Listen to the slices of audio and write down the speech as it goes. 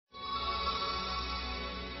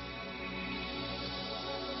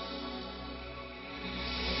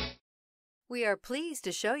We are pleased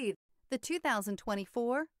to show you the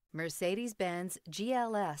 2024 Mercedes-Benz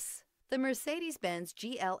GLS. The Mercedes-Benz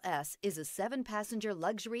GLS is a 7-passenger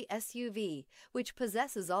luxury SUV which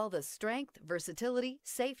possesses all the strength, versatility,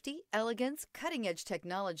 safety, elegance, cutting-edge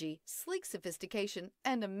technology, sleek sophistication,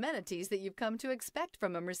 and amenities that you've come to expect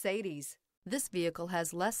from a Mercedes. This vehicle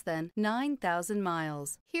has less than 9,000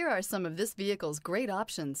 miles. Here are some of this vehicle's great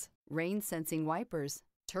options: rain-sensing wipers,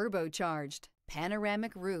 turbocharged,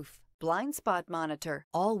 panoramic roof, blind spot monitor,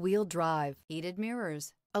 all-wheel drive, heated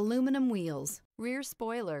mirrors, aluminum wheels, rear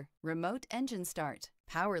spoiler, remote engine start,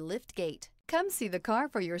 power lift gate. Come see the car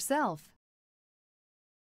for yourself.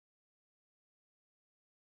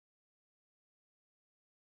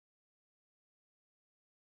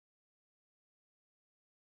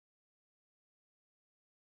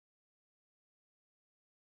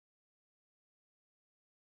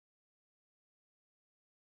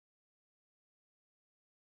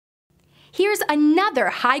 Here's another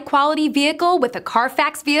high-quality vehicle with a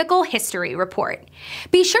Carfax Vehicle History Report.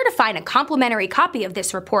 Be sure to find a complimentary copy of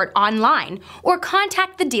this report online or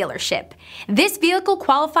contact the dealership. This vehicle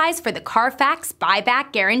qualifies for the Carfax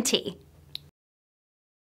Buyback Guarantee.